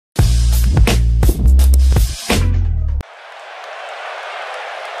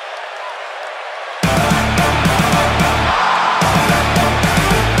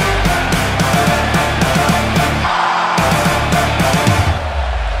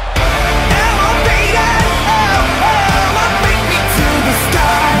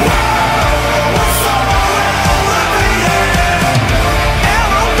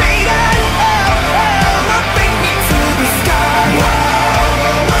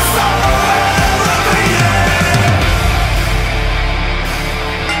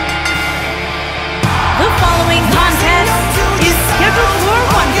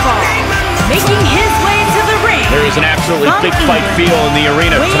absolutely big fight feel in the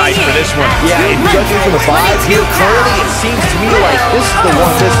arena tonight for this one. Yeah, and judging from the vibes here currently, it seems to me like this is the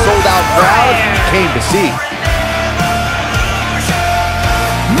one this sold-out crowd came to see.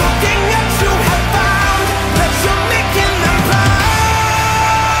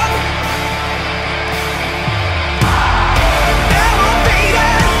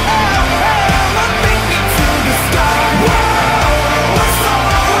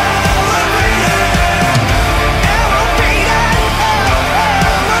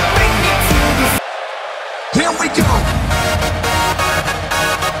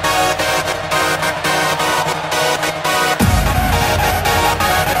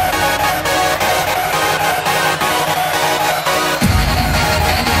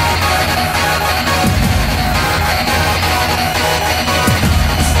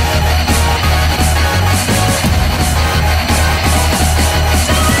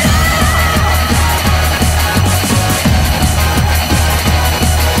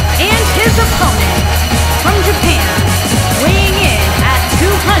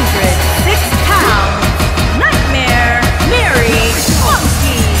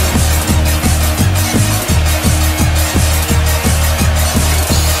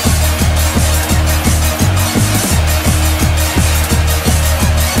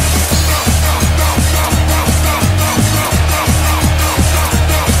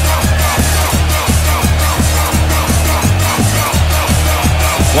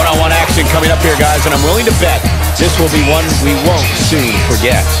 One-on-one action coming up here, guys, and I'm willing to bet this will be one we won't soon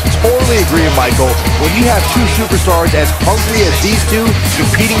forget. Totally agree, Michael. When you have two superstars as hungry as these two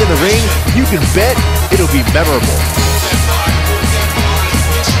competing in the ring, you can bet it'll be memorable.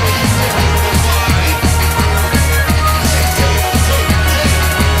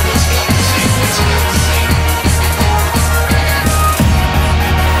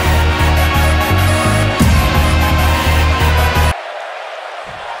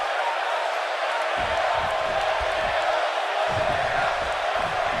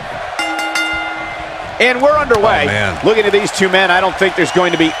 And we're underway. Oh, looking at these two men, I don't think there's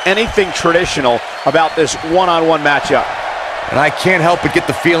going to be anything traditional about this one-on-one matchup. And I can't help but get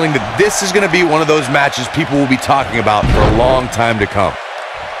the feeling that this is going to be one of those matches people will be talking about for a long time to come.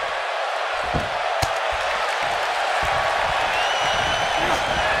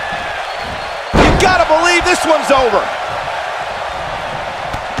 You gotta believe this one's over.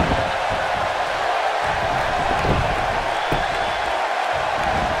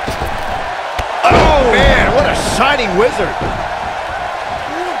 Man, what a shining wizard.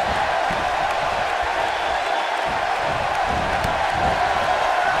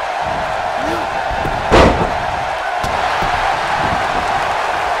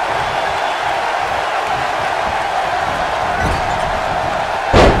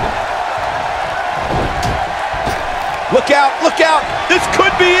 Look out, look out. This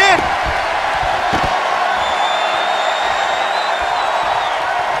could be it.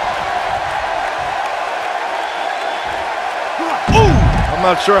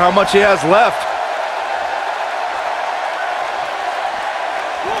 I'm not sure how much he has left.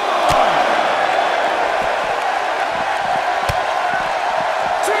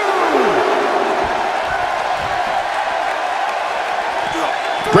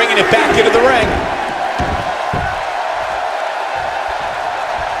 Bringing it back into the ring.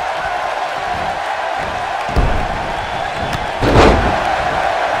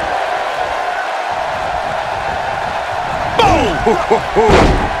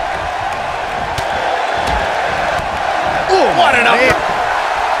 What an upper.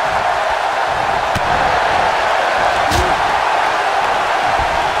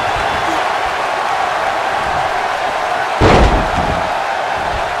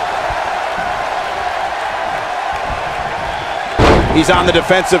 He's on the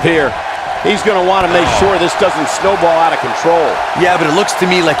defensive here. He's going to want to make sure this doesn't snowball out of control. Yeah, but it looks to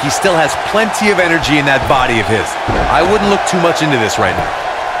me like he still has plenty of energy in that body of his. I wouldn't look too much into this right now.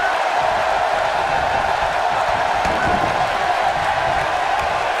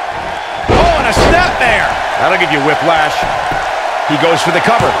 Oh, and a snap there. That'll give you whiplash. He goes for the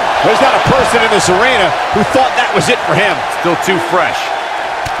cover. There's not a person in this arena who thought that was it for him. Still too fresh.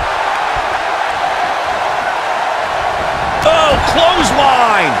 Oh,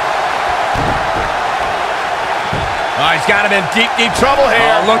 clothesline. Oh, he's got him in deep, deep trouble here.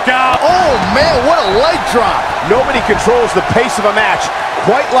 Oh, look out. Oh, man, what a leg drop. Nobody controls the pace of a match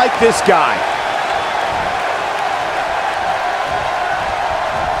quite like this guy.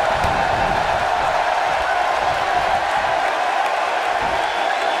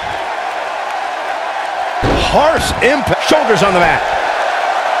 Harsh impact. Shoulders on the mat.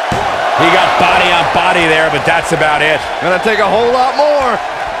 He got body on body there, but that's about it. Gonna take a whole lot more.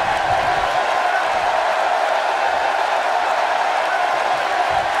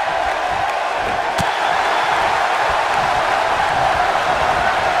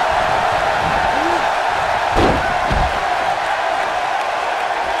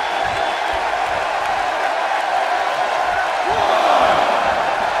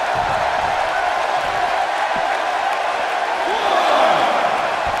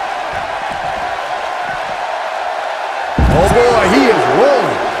 Oh boy, he is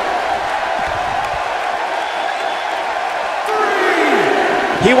rolling.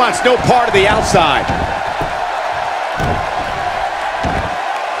 3. He wants no part of the outside.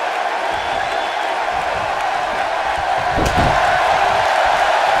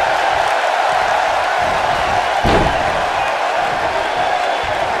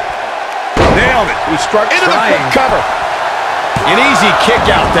 Nailed it. He struck into the quick cover. An easy kick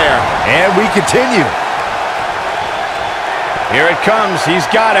out there. And we continue. Here it comes. He's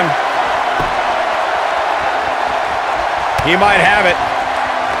got him. He might have it.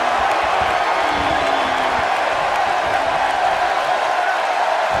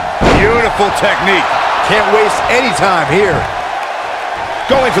 Beautiful technique. Can't waste any time here.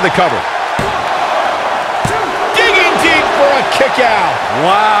 Going for the cover. Digging deep for a kick out.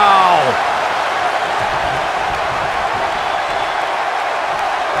 Wow.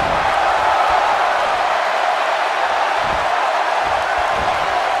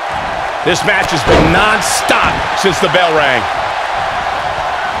 This match has been non-stop since the bell rang.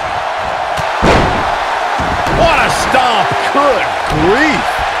 What a stomp. Good grief.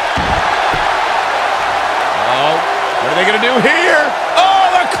 Oh, what are they going to do here? Oh,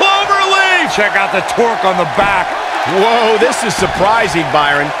 the clover leaf. Check out the torque on the back. Whoa, this is surprising,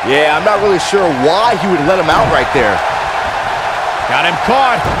 Byron. Yeah, I'm not really sure why he would let him out right there. Got him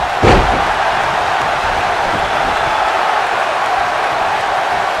caught.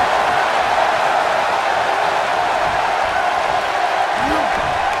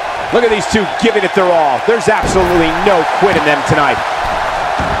 Look at these two giving it their all. There's absolutely no quit in them tonight.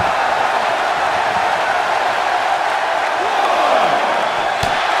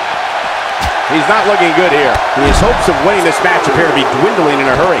 He's not looking good here. His hopes of winning this match appear to be dwindling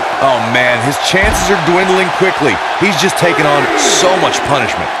in a hurry. Oh, man, his chances are dwindling quickly. He's just taking on so much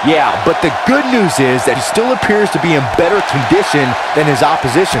punishment. Yeah, but the good news is that he still appears to be in better condition than his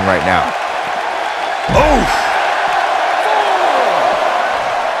opposition right now. Oof!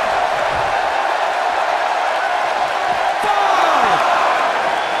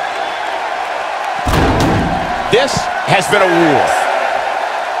 This has been a war.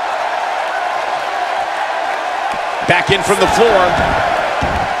 Back in from the floor.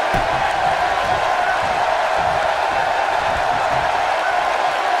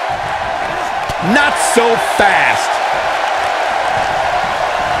 Not so fast.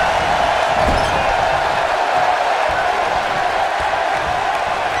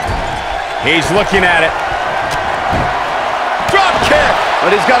 He's looking at it. Drop kick.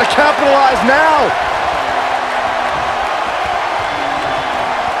 But he's got to capitalize now.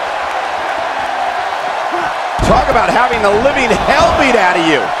 Talk about having the living hell beat out of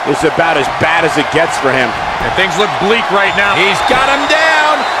you. This is about as bad as it gets for him. And things look bleak right now. He's got him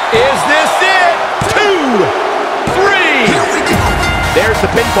down. Is this it? 2, 3. There's the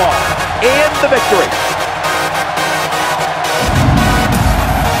pinfall and the victory.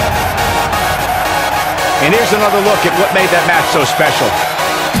 And here's another look at what made that match so special.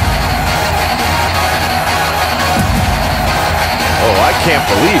 Oh, I can't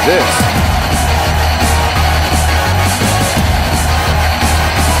believe this.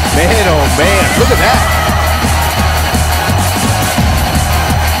 Man, oh man, look at that.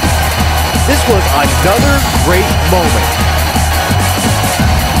 This was another great moment.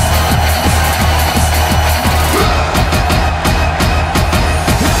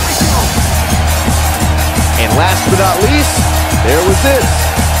 And last but not least, there was this.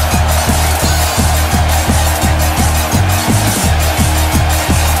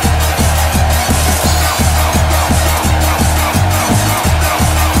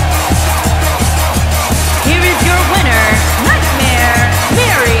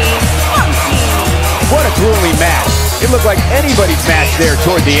 Grueling match. It looked like anybody's match there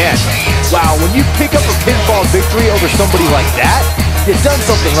toward the end. Wow, when you pick up a pinfall victory over somebody like that, you've done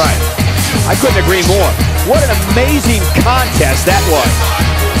something right. I couldn't agree more. What an amazing contest that was.